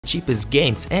cheapest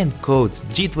games and codes,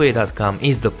 g2h.com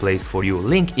is the place for you.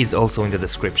 Link is also in the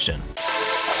description.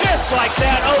 Just like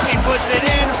that, Obi puts it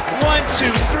in. 1,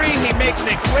 2, 3. He makes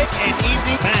it quick and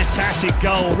easy. Fantastic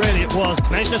goal, really it was.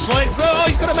 Managed to slide through. Oh,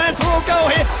 he's got a man for all goal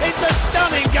here. It's a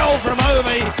stunning goal from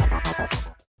Obi.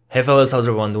 Hey fellas, how's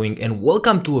everyone doing, and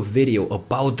welcome to a video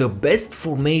about the best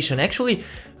formation, actually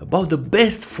about the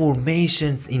best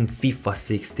formations in FIFA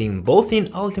 16, both in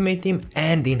Ultimate Team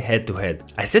and in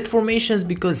head-to-head. I said formations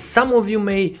because some of you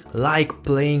may like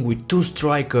playing with 2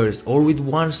 strikers or with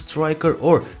 1 striker,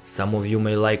 or some of you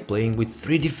may like playing with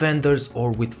 3 defenders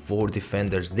or with 4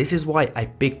 defenders. This is why I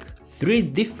picked 3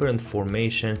 different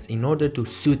formations in order to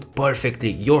suit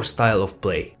perfectly your style of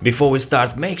play. Before we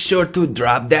start, make sure to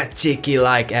drop that cheeky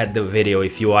like at the video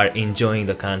if you are enjoying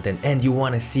the content and you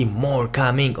want to see more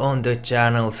coming on the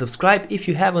channel. Subscribe if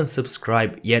you haven't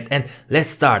subscribed yet, and let's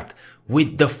start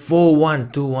with the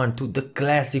 4-1-2-1-2, the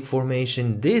classic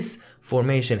formation. This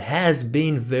formation has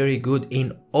been very good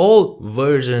in all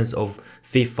versions of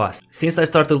FIFA. Since I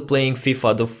started playing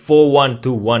FIFA, the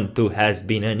 4-1-2-1-2 has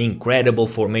been an incredible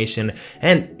formation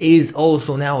and is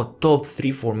also now a top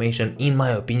 3 formation in my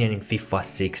opinion in FIFA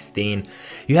 16.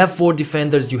 You have 4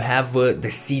 defenders, you have the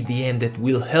CDM that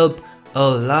will help a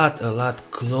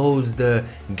lot close the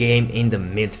game in the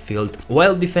midfield.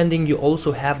 While defending, you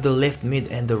also have the left mid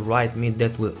and the right mid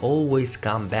that will always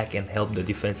come back and help the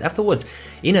defense. Afterwards,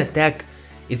 in attack,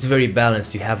 it's very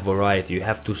balanced. You have variety, you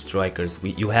have 2 strikers,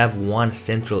 you have 1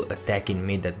 central attacking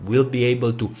mid that will be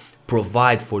able to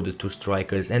provide for the 2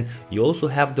 strikers, and you also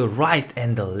have the right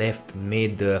and the left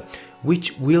mid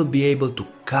which will be able to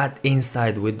cut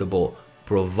inside with the ball,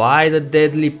 provide a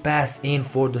deadly pass in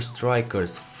for the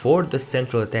strikers, for the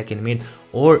central attacking mid,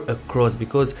 or a cross,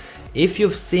 because if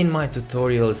you've seen my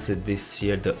tutorials this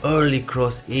year, the early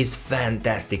cross is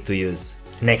fantastic to use.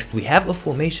 Next, we have a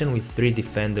formation with 3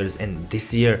 defenders, and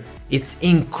this year it's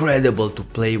incredible to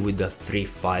play with the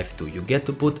 3-5-2. You get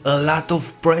to put a lot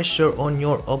of pressure on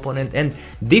your opponent, and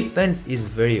defense is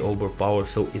very overpowered,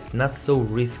 so it's not so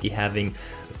risky having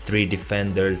 3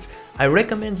 defenders. I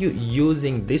recommend you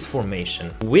using this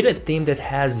formation with a team that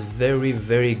has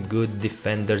very good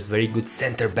defenders, very good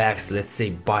center backs, let's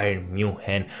say Bayern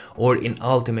Munich, or in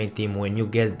Ultimate Team when you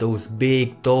get those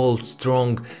big, tall,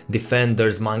 strong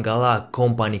defenders, Mangala,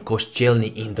 Company,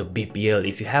 Koscielny in the BPL.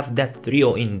 If you have that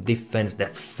trio in defense,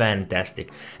 that's fantastic.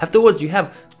 Afterwards, you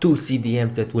have 2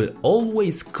 CDMs that will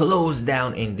always close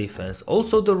down in defense.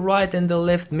 Also, the right and the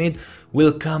left mid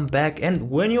will come back, and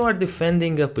when you are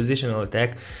defending a positional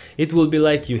attack, it will be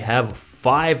like you have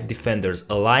 5 defenders,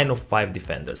 a line of 5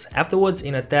 defenders. Afterwards,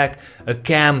 in attack, a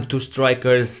cam, 2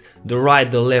 strikers, the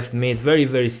right, the left mid,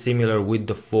 very similar with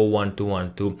the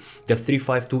 4-1-2-1-2. The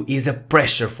 3-5-2 is a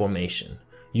pressure formation.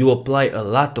 You apply a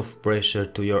lot of pressure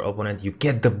to your opponent, you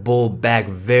get the ball back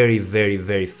very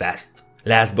fast.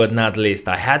 Last but not least,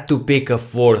 I had to pick a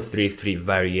 4-3-3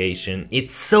 variation.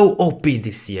 It's so OP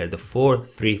this year, the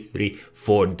 4-3-3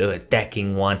 for the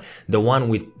attacking one, the one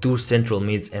with 2 central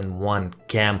mids and 1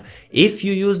 cam. If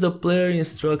you use the player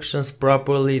instructions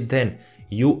properly, then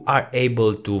you are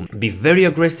able to be very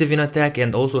aggressive in attack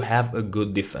and also have a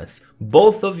good defense.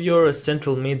 Both of your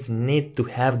central mids need to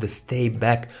have the stay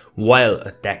back while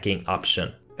attacking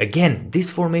option. Again,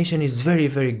 this formation is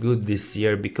very good this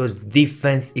year because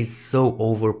defense is so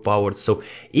overpowered. So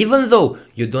even though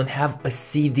you don't have a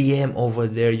CDM over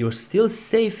there, you're still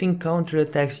safe in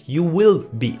counterattacks. You will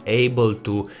be able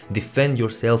to defend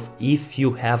yourself if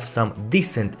you have some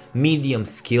decent medium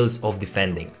skills of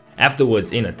defending.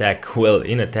 Afterwards, in attack, well,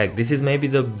 in attack, this is maybe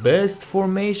the best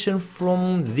formation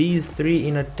from these 3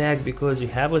 in attack, because you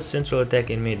have a central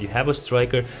attacking mid, you have a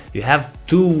striker, you have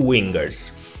 2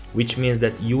 wingers, which means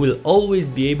that you will always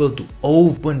be able to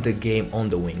open the game on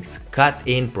the wings, cut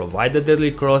in, provide a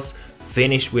deadly cross,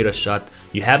 finish with a shot.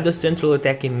 You have the central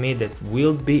attacking mid that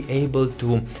will be able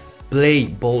to play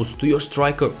balls to your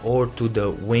striker or to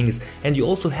the wings, and you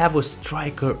also have a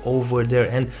striker over there.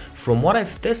 And from what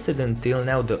I've tested until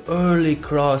now, the early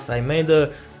cross, I made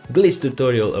a glitch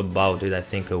tutorial about it I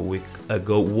think a week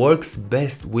ago, works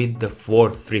best with the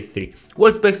 4-3-3.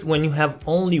 Works best when you have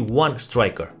only 1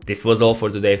 striker. This was all for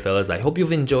today, fellas. I hope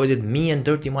you've enjoyed it. Me and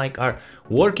Dirty Mike are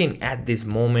working at this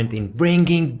moment in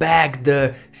bringing back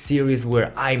the series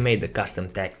where I made the custom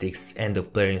tactics and the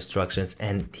player instructions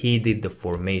and he did the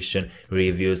formation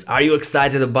reviews. Are you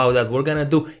excited about that? We're gonna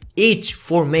do each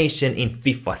formation in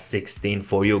FIFA 16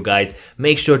 for you guys.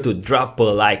 Make sure to drop a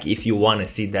like if you wanna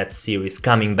see that series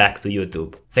coming back to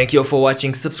YouTube. Thank you all for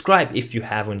watching. Subscribe if you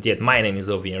haven't yet. My name is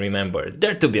Ovi, and remember,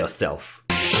 dare to be yourself.